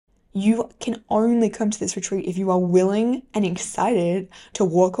You can only come to this retreat if you are willing and excited to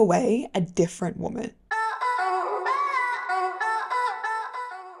walk away a different woman.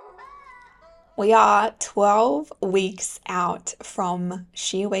 We are 12 weeks out from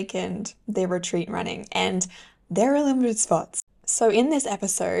She Awakened, the retreat running, and there are limited spots. So in this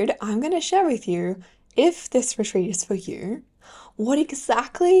episode, I'm going to share with you if this retreat is for you, what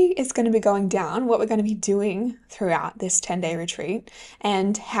exactly is going to be going down, what we're going to be doing throughout this 10-day retreat,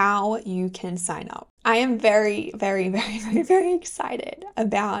 and how you can sign up. I am very, very, very, very, very excited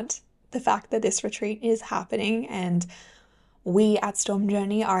about the fact that this retreat is happening, and we at Storm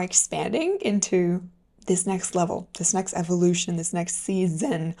Journey are expanding into this next level, this next evolution, this next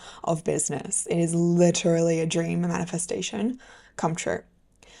season of business. It is literally a dream, a manifestation come true.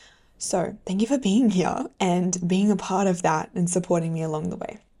 So thank you for being here and being a part of that and supporting me along the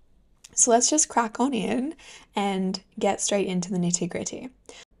way. So let's just crack on in and get straight into the nitty-gritty.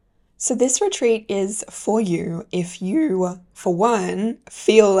 So this retreat is for you if you, for one,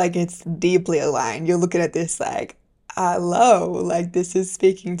 feel like it's deeply aligned. You're looking at this like, hello, like this is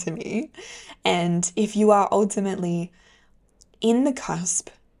speaking to me. And if you are ultimately in the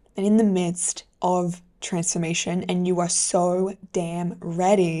cusp and in the midst of transformation and you are so damn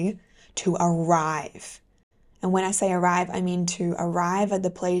ready to arrive. And when I say arrive, I mean to arrive at the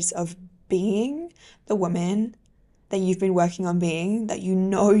place of being the woman that you've been working on being, that you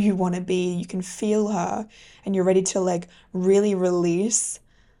know you want to be, you can feel her, and you're ready to like really release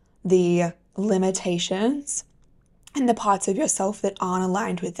the limitations and the parts of yourself that aren't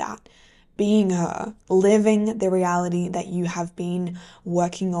aligned with that. Being her, living the reality that you have been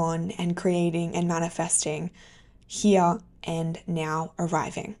working on and creating and manifesting here and now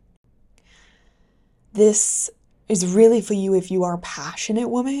arriving. This is really for you if you are a passionate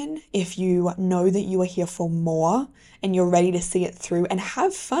woman, if you know that you are here for more and you're ready to see it through and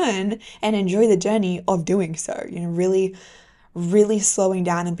have fun and enjoy the journey of doing so. Really slowing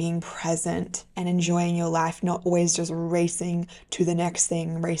down and being present and enjoying your life, not always just racing to the next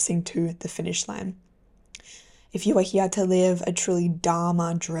thing, racing to the finish line. If you are here to live a truly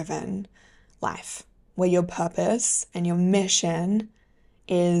Dharma-driven life, where your purpose and your mission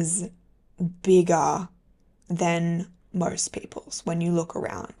is bigger than most people's. When you look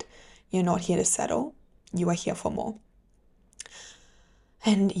around, you're not here to settle, you are here for more.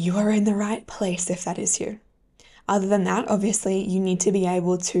 And you are in the right place if that is you. Other than that, obviously, you need to be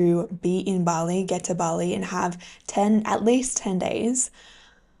able to be in Bali, get to Bali and have at least 10 days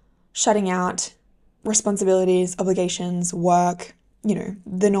shutting out responsibilities, obligations, work,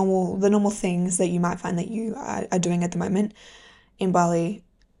 the normal things that you might find that you are doing at the moment in Bali,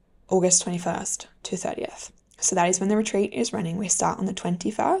 August 21st to 30th. So that is when the retreat is running. We start on the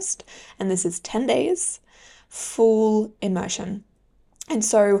 21st, and this is 10 days, full immersion. And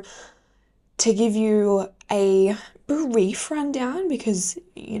so to give you a brief rundown, because,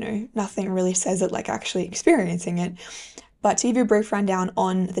 nothing really says it like actually experiencing it, but to give you a brief rundown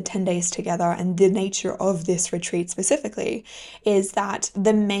on the 10 days together and the nature of this retreat specifically, is that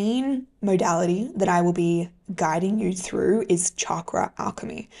the main modality that I will be guiding you through is chakra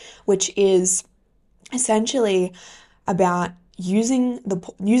alchemy, which is essentially about using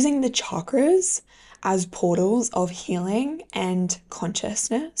the chakras as portals of healing and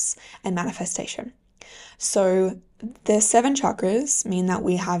consciousness and manifestation. So the 7 chakras mean that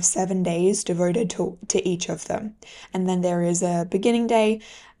we have 7 days devoted to each of them. And then there is a beginning day,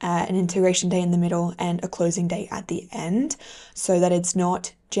 an integration day in the middle, and a closing day at the end, so that it's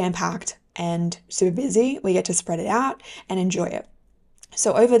not jam-packed and super busy. We get to spread it out and enjoy it.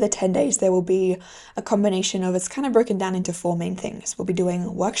 So over the 10 days, there will be a combination of, it's kind of broken down into 4 main things. We'll be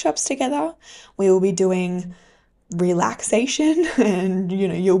doing workshops together. We will be doing relaxation and,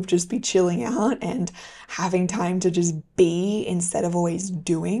 you'll just be chilling out and having time to just be instead of always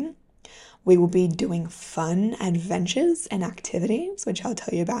doing. We will be doing fun adventures and activities, which I'll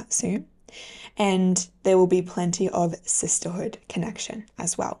tell you about soon. And there will be plenty of sisterhood connection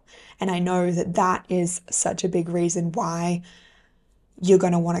as well. And I know that that is such a big reason why you're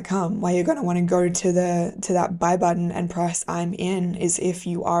going to want to come, why you're going to want to go to that buy button and press I'm in, is if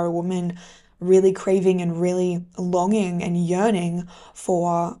you are a woman really craving and really longing and yearning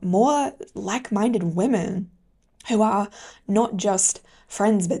for more like-minded women who are not just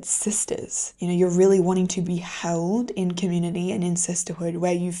friends but sisters. You're really wanting to be held in community and in sisterhood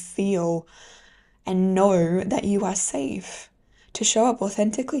where you feel and know that you are safe to show up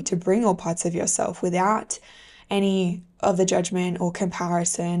authentically, to bring all parts of yourself without any of the judgment or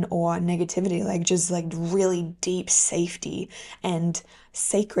comparison or negativity, like just like really deep safety and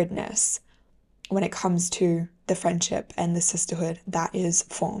sacredness when it comes to the friendship and the sisterhood that is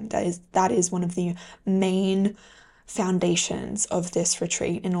formed. That is one of the main foundations of this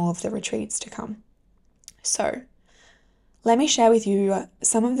retreat and all of the retreats to come. So let me share with you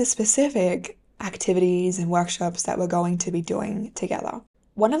some of the specific activities and workshops that we're going to be doing together.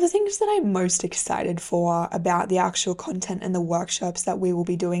 One of the things that I'm most excited for about the actual content and the workshops that we will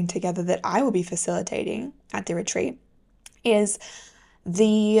be doing together, that I will be facilitating at the retreat, is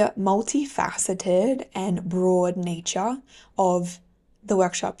the multifaceted and broad nature of the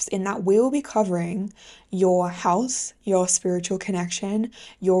workshops, in that we will be covering your health, your spiritual connection,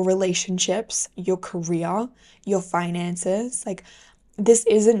 your relationships, your career, your finances. Like, this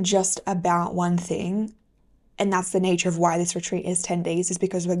isn't just about one thing. And that's the nature of why this retreat is 10 days, is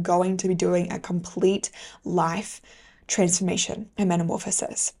because we're going to be doing a complete life transformation and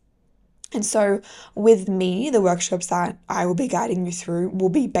metamorphosis. And so with me, the workshops that I will be guiding you through will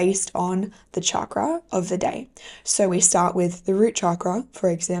be based on the chakra of the day. So we start with the root chakra, for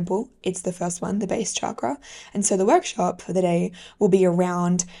example. It's the first one, the base chakra. And so the workshop for the day will be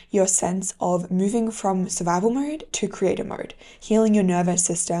around your sense of moving from survival mode to creator mode, healing your nervous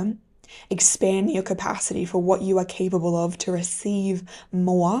system, expanding your capacity for what you are capable of to receive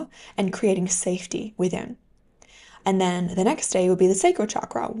more, and creating safety within. And then the next day will be the sacral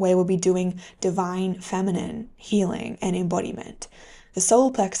chakra, where we'll be doing divine feminine healing and embodiment. The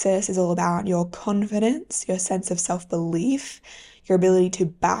solar plexus is all about your confidence, your sense of self-belief, your ability to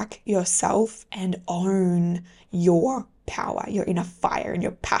back yourself and own your power, your inner fire and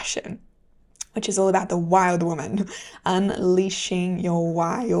your passion, which is all about the wild woman, unleashing your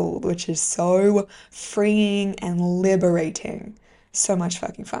wild, which is so freeing and liberating. So much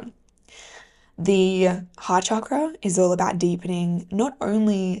fucking fun. The heart chakra is all about deepening not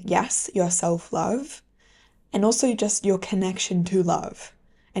only, yes, your self-love, and also just your connection to love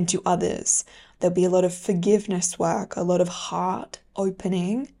and to others. There'll be a lot of forgiveness work, a lot of heart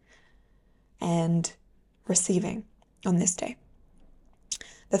opening and receiving on this day.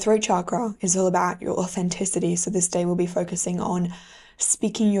 The throat chakra is all about your authenticity. So this day we'll be focusing on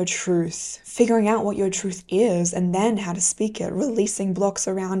speaking your truth, figuring out what your truth is, and then how to speak it, releasing blocks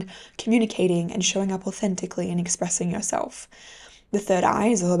around communicating and showing up authentically and expressing yourself. The third eye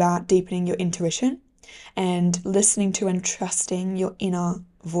is all about deepening your intuition and listening to and trusting your inner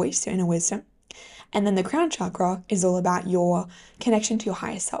voice, your inner wisdom. And then the crown chakra is all about your connection to your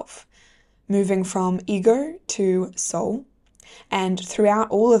higher self, moving from ego to soul. And throughout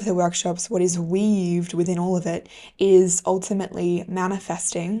all of the workshops, what is weaved within all of it is ultimately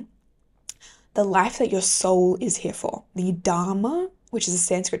manifesting the life that your soul is here for. The Dharma, which is a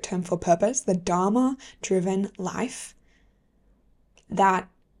Sanskrit term for purpose, the Dharma-driven life, that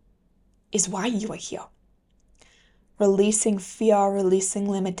is why you are here. Releasing fear, releasing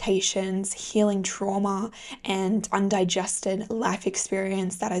limitations, healing trauma and undigested life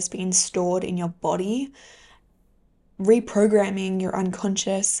experience that has been stored in your body, reprogramming your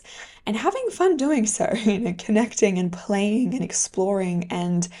unconscious and having fun doing so, connecting and playing and exploring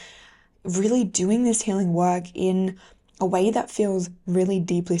and really doing this healing work in a way that feels really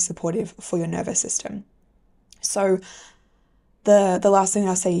deeply supportive for your nervous system. So the last thing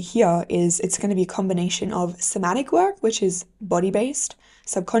I'll say here is it's going to be a combination of somatic work, which is body-based,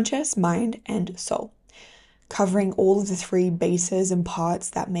 subconscious, mind, and soul, covering all of the three bases and parts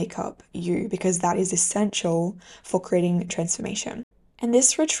that make up you, because that is essential for creating transformation. And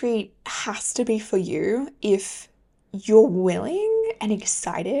this retreat has to be for you if you're willing and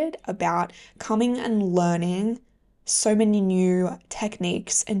excited about coming and learning so many new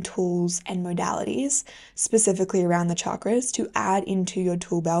techniques and tools and modalities, specifically around the chakras, to add into your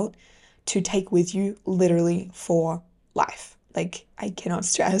tool belt to take with you literally for life. Like, I cannot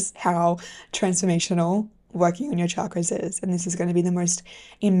stress how transformational working on your chakras is, and this is going to be the most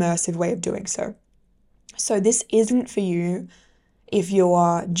immersive way of doing so. So this isn't for you if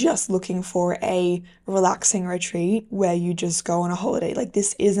you're just looking for a relaxing retreat where you just go on a holiday. Like,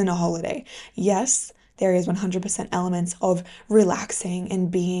 this isn't a holiday. Yes, there is 100% elements of relaxing and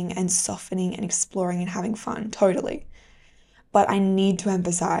being and softening and exploring and having fun, totally. But I need to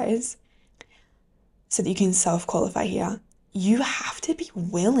emphasize, so that you can self-qualify here, you have to be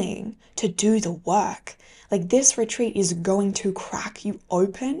willing to do the work. Like, this retreat is going to crack you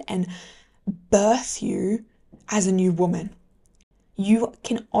open and birth you as a new woman. You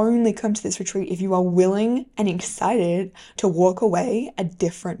can only come to this retreat if you are willing and excited to walk away a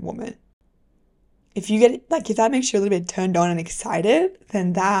different woman. If that makes you a little bit turned on and excited,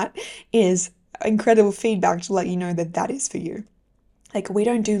 then that is incredible feedback to let you know that that is for you. Like, we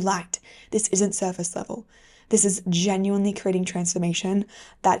don't do light. This isn't surface level. This is genuinely creating transformation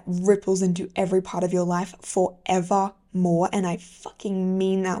that ripples into every part of your life forever more. And I fucking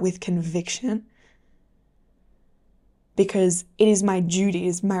mean that with conviction, because it is my duty, it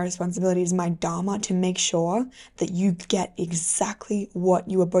is my responsibility, it is my dharma to make sure that you get exactly what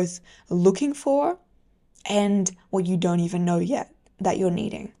you are both looking for and what you don't even know yet that you're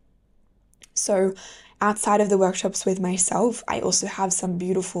needing. So outside of the workshops with myself, I also have some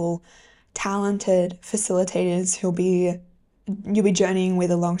beautiful, talented facilitators you'll be journeying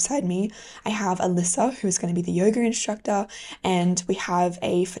with alongside me. I have Alyssa, who is going to be the yoga instructor, and we have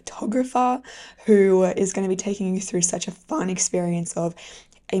a photographer who is going to be taking you through such a fun experience of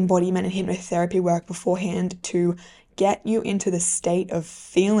embodiment and hypnotherapy work beforehand to get you into the state of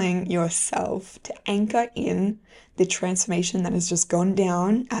feeling yourself, to anchor in the transformation that has just gone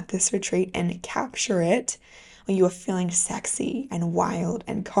down at this retreat and capture it when you are feeling sexy and wild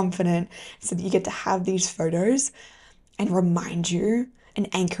and confident, so that you get to have these photos and remind you and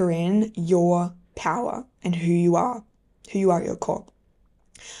anchor in your power and who you are at your core.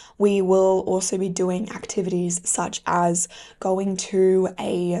 We will also be doing activities such as going to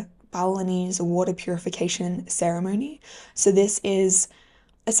a Balinese water purification ceremony. So this is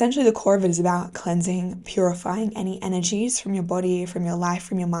essentially, the core of it is about cleansing, purifying any energies from your body, from your life,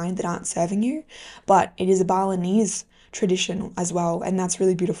 from your mind that aren't serving you. But it is a Balinese tradition as well, and that's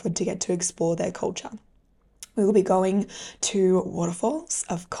really beautiful to get to explore their culture. We will be going to waterfalls,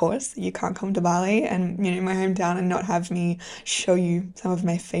 of course. You can't come to Bali and, my hometown and not have me show you some of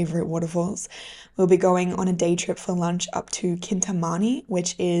my favorite waterfalls. We'll be going on a day trip for lunch up to Kintamani,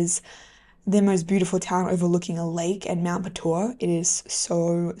 which is the most beautiful town overlooking a lake and Mount Batur. It is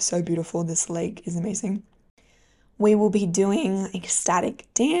so, so beautiful. This lake is amazing. We will be doing ecstatic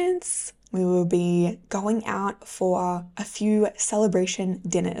dance. We will be going out for a few celebration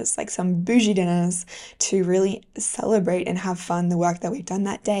dinners, like some bougie dinners, to really celebrate and have fun the work that we've done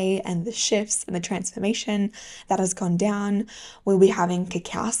that day and the shifts and the transformation that has gone down. We'll be having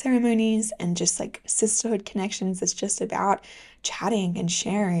cacao ceremonies and just like sisterhood connections. It's just about chatting and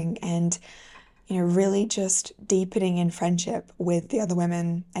sharing and, really just deepening in friendship with the other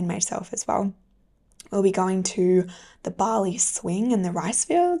women and myself as well. We'll be going to the Bali swing and the rice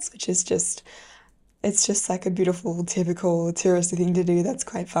fields, which is it's just like a beautiful, typical touristy thing to do that's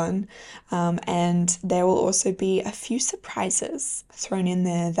quite fun. And there will also be a few surprises thrown in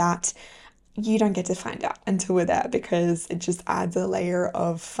there that you don't get to find out until we're there, because it just adds a layer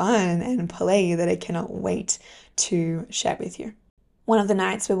of fun and play that I cannot wait to share with you. One of the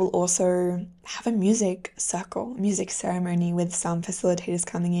nights we will also have a music ceremony with some facilitators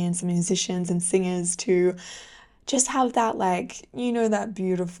coming in, some musicians and singers, to just have that that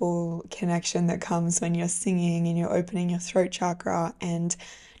beautiful connection that comes when you're singing and you're opening your throat chakra and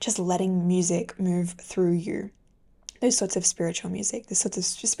just letting music move through you. Those sorts of spiritual music, those sorts of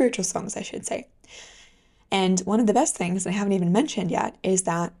spiritual songs, I should say. And one of the best things I haven't even mentioned yet is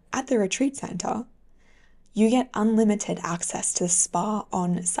that at the retreat center, you get unlimited access to the spa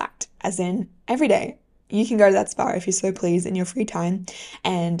on site, as in every day. You can go to that spa if you so please in your free time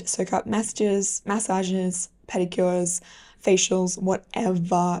and soak up massages, pedicures, facials,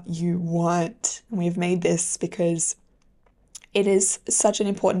 whatever you want. And we've made this because it is such an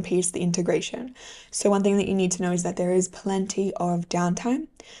important piece, the integration. So one thing that you need to know is that there is plenty of downtime,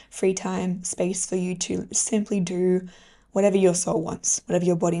 free time, space for you to simply do whatever your soul wants, whatever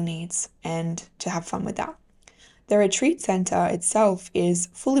your body needs, and to have fun with that. The retreat center itself is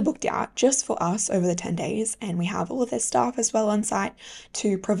fully booked out just for us over the 10 days, and we have all of their staff as well on site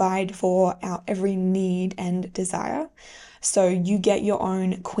to provide for our every need and desire. So you get your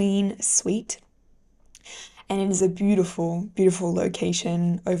own queen suite, and it is a beautiful, beautiful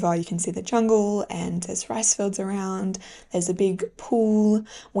location. Over, you can see the jungle and there's rice fields around. There's a big pool.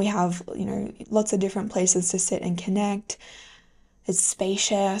 We have, lots of different places to sit and connect. It's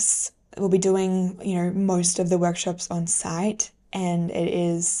spacious. We'll be doing, most of the workshops on site, and it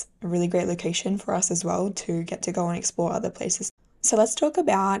is a really great location for us as well to get to go and explore other places. So let's talk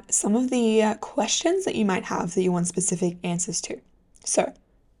about some of the questions that you might have that you want specific answers to. So,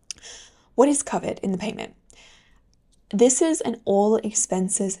 what is covered in the payment? This is an all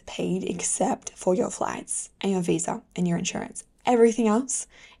expenses paid except for your flights and your visa and your insurance. Everything else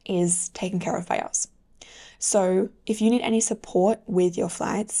is taken care of by us. So if you need any support with your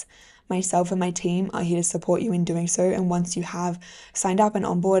flights, myself and my team are here to support you in doing so. And once you have signed up and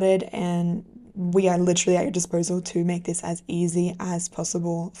onboarded, and we are literally at your disposal to make this as easy as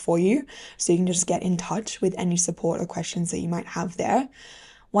possible for you. So you can just get in touch with any support or questions that you might have there.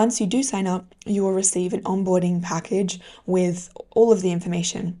 Once you do sign up, you will receive an onboarding package with all of the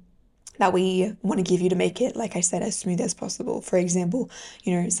information that we want to give you to make it, like I said, as smooth as possible. For example,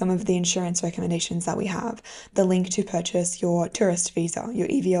 some of the insurance recommendations that we have, the link to purchase your tourist visa, your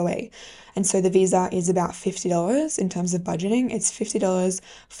EVOA. And so the visa is about $50 in terms of budgeting. It's $50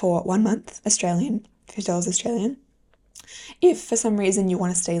 for 1 month Australian, $50 Australian. If for some reason you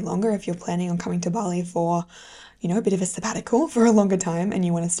want to stay longer, if you're planning on coming to Bali for a bit of a sabbatical for a longer time and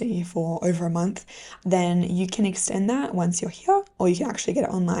you want to stay here for over a month, then you can extend that once you're here, or you can actually get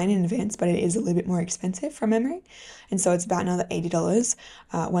it online in advance, but it is a little bit more expensive from memory. And so it's about another $80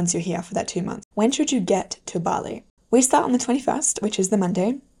 once you're here for that 2 months. When should you get to Bali? We start on the 21st, which is the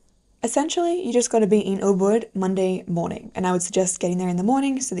Monday. Essentially, you just got to be in Ubud Monday morning. And I would suggest getting there in the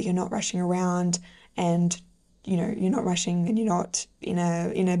morning so that you're not rushing around and you're not rushing and you're not in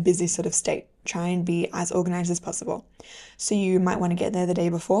a busy sort of state. Try and be as organized as possible. So you might want to get there the day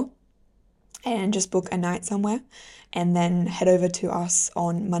before and just book a night somewhere and then head over to us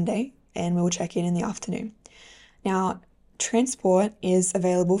on Monday and we'll check in the afternoon. Now, transport is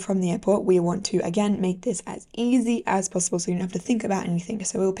available from the airport. We want to, again, make this as easy as possible so you don't have to think about anything.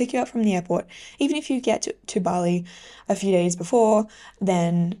 So we'll pick you up from the airport. Even if you get to Bali a few days before,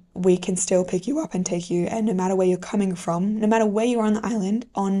 then we can still pick you up and take you. And no matter where you're coming from, no matter where you are on the island,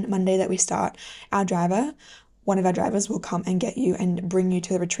 on Monday that we start, one of our drivers will come and get you and bring you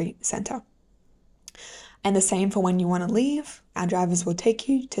to the retreat center. And the same for when you want to leave, our drivers will take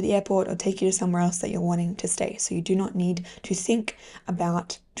you to the airport or take you to somewhere else that you're wanting to stay. So you do not need to think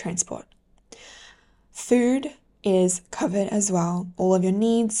about transport. Food is covered as well. All of your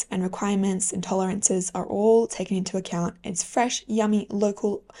needs and requirements and tolerances are all taken into account. It's fresh, yummy,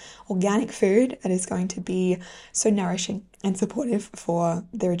 local, organic food that is going to be so nourishing and supportive for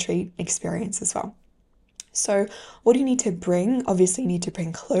the retreat experience as well. So what do you need to bring? Obviously, you need to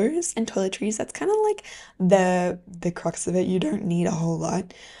bring clothes and toiletries. That's kind of like the crux of it. You don't need a whole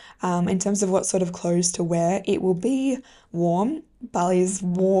lot. In terms of what sort of clothes to wear, it will be warm. Bali is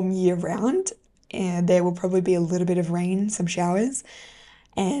warm year round, and there will probably be a little bit of rain, some showers,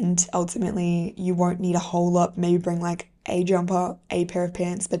 and ultimately you won't need a whole lot. Maybe bring like a jumper, a pair of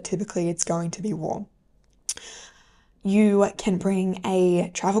pants, but typically it's going to be warm. You can bring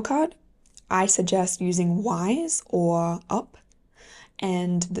a travel card. I suggest using Wise or Up.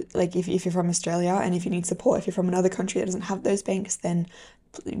 And like if you're from Australia and if you need support, if you're from another country that doesn't have those banks, then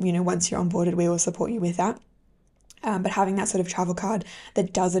once you're onboarded, we will support you with that. But having that sort of travel card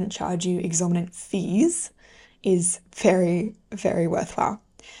that doesn't charge you exorbitant fees is very, very worthwhile.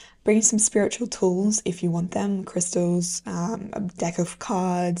 Bring some spiritual tools if you want them, crystals, a deck of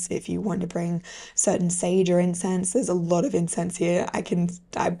cards, if you want to bring certain sage or incense. There's a lot of incense here. I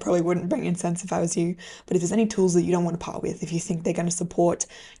probably wouldn't bring incense if I was you, but if there's any tools that you don't want to part with, if you think they're going to support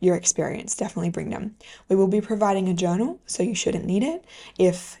your experience, definitely bring them. We will be providing a journal, so you shouldn't need it.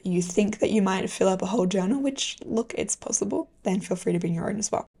 If you think that you might fill up a whole journal, which, look, it's possible, then feel free to bring your own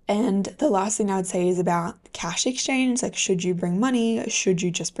as well. And the last thing I would say is about cash exchange. Like, should you bring money? Should you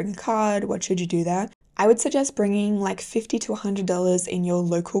just bring a card? What should you do there? I would suggest bringing like $50 to $100 in your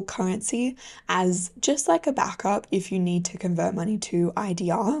local currency as just like a backup if you need to convert money to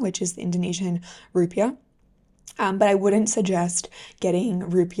IDR, which is the Indonesian rupiah. But I wouldn't suggest getting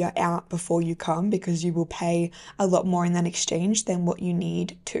rupiah out before you come because you will pay a lot more in that exchange than what you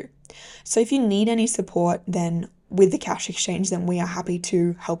need to. So if you need any support, then with the cash exchange, then we are happy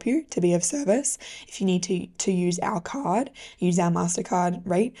to help you, to be of service. If you need to use our card, use our MasterCard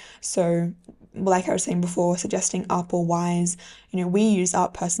rate. So like I was saying before, suggesting Up or Wise, we use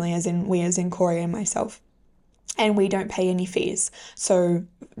Up personally, as in Corey and myself, and we don't pay any fees. So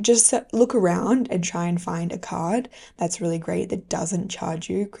just look around and try and find a card that's really great that doesn't charge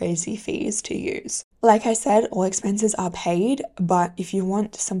you crazy fees to use. Like I said, all expenses are paid, but if you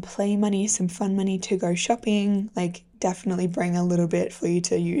want some play money, some fun money to go shopping, like definitely bring a little bit for you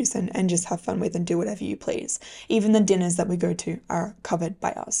to use and just have fun with and do whatever you please. Even the dinners that we go to are covered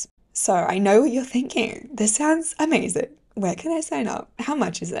by us. So I know what you're thinking. This sounds amazing. Where can I sign up? How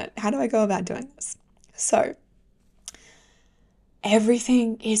much is it? How do I go about doing this? So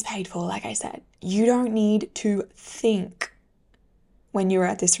everything is paid for, like I said. You don't need to think when you're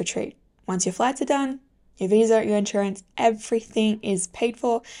at this retreat. Once your flights are done, your visa, your insurance, everything is paid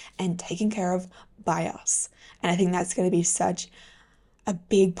for and taken care of by us. And I think that's going to be such a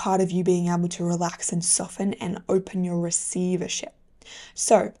big part of you being able to relax and soften and open your receivership.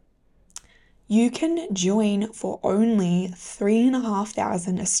 So you can join for only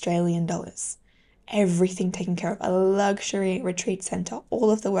 $3,500 Australian dollars. Everything taken care of, a luxury retreat center,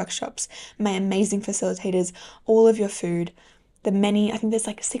 all of the workshops, my amazing facilitators, all of your food, I think there's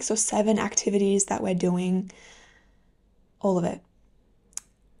like 6 or 7 activities that we're doing, all of it.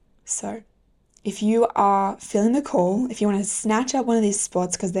 So if you are feeling the call, if you want to snatch up one of these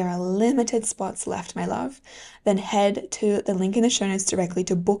spots, because there are limited spots left, my love, then head to the link in the show notes directly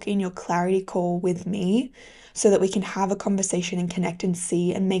to book in your clarity call with me so that we can have a conversation and connect and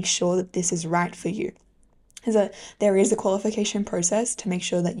see and make sure that this is right for you. There is a qualification process to make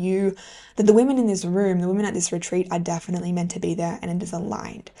sure that the women in this room, the women at this retreat, are definitely meant to be there and it is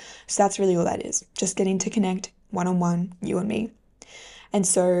aligned. So that's really all that is. Just getting to connect one-on-one, you and me. And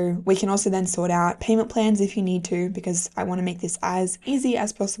so we can also then sort out payment plans if you need to, because I want to make this as easy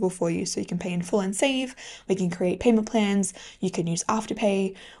as possible for you so you can pay in full and save. We can create payment plans. You can use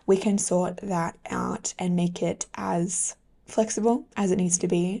Afterpay. We can sort that out and make it as flexible as it needs to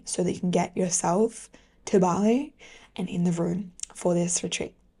be so that you can get yourself to Bali and in the room for this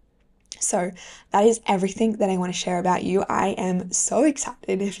retreat. So that is everything that I want to share about you. I am so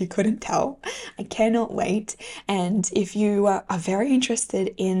excited, if you couldn't tell. I cannot wait. And if you are very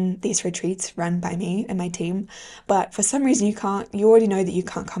interested in these retreats run by me and my team, but for some reason you already know that you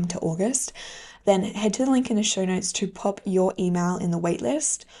can't come to August, then head to the link in the show notes to pop your email in the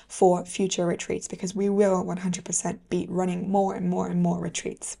waitlist for future retreats, because we will 100% be running more and more and more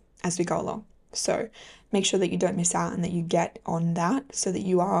retreats as we go along. So make sure that you don't miss out and that you get on that so that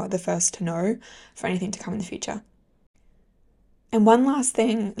you are the first to know for anything to come in the future. And one last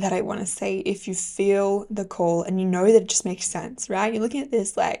thing that I want to say, if you feel the call and you know that it just makes sense, right? You're looking at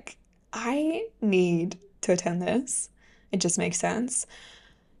this like, I need to attend this. It just makes sense.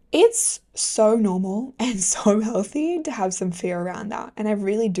 It's so normal and so healthy to have some fear around that. And I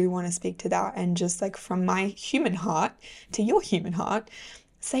really do want to speak to that and just like from my human heart to your human heart,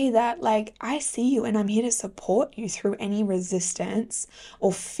 say that like I see you and I'm here to support you through any resistance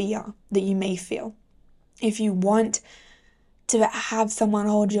or fear that you may feel. If you want to have someone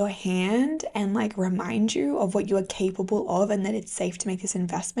hold your hand and like remind you of what you are capable of and that it's safe to make this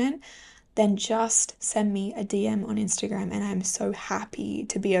investment, then just send me a DM on Instagram and I'm so happy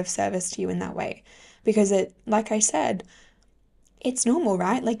to be of service to you in that way. Because like I said, it's normal,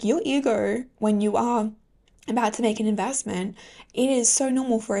 right? Like your ego, when you are about to make an investment, it is so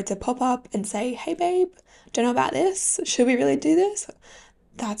normal for it to pop up and say, hey babe, don't know about this. Should we really do this?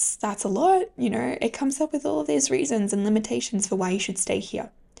 That's a lot, it comes up with all of these reasons and limitations for why you should stay here.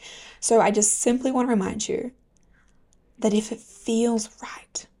 So I just simply want to remind you that if it feels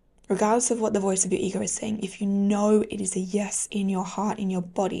right, regardless of what the voice of your ego is saying, if you know it is a yes in your heart, in your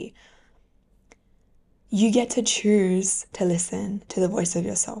body, you get to choose to listen to the voice of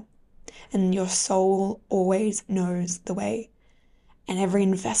your soul. And your soul always knows the way. And every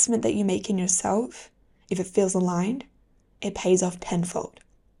investment that you make in yourself, if it feels aligned, it pays off tenfold.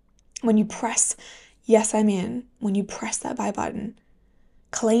 When you press, yes, I'm in, when you press that buy button,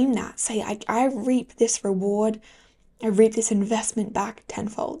 claim that. Say, I reap this reward, I reap this investment back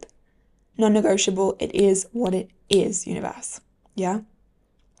tenfold. Non-negotiable, it is what it is, universe. Yeah?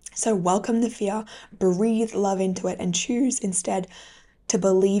 So welcome the fear, breathe love into it, and choose instead to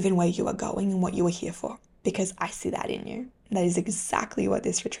believe in where you are going and what you are here for, because I see that in you. That is exactly what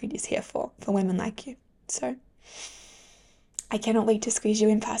this retreat is here for women like you. So I cannot wait to squeeze you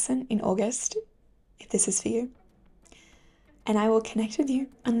in person in August, if this is for you. And I will connect with you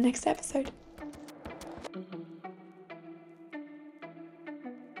on the next episode.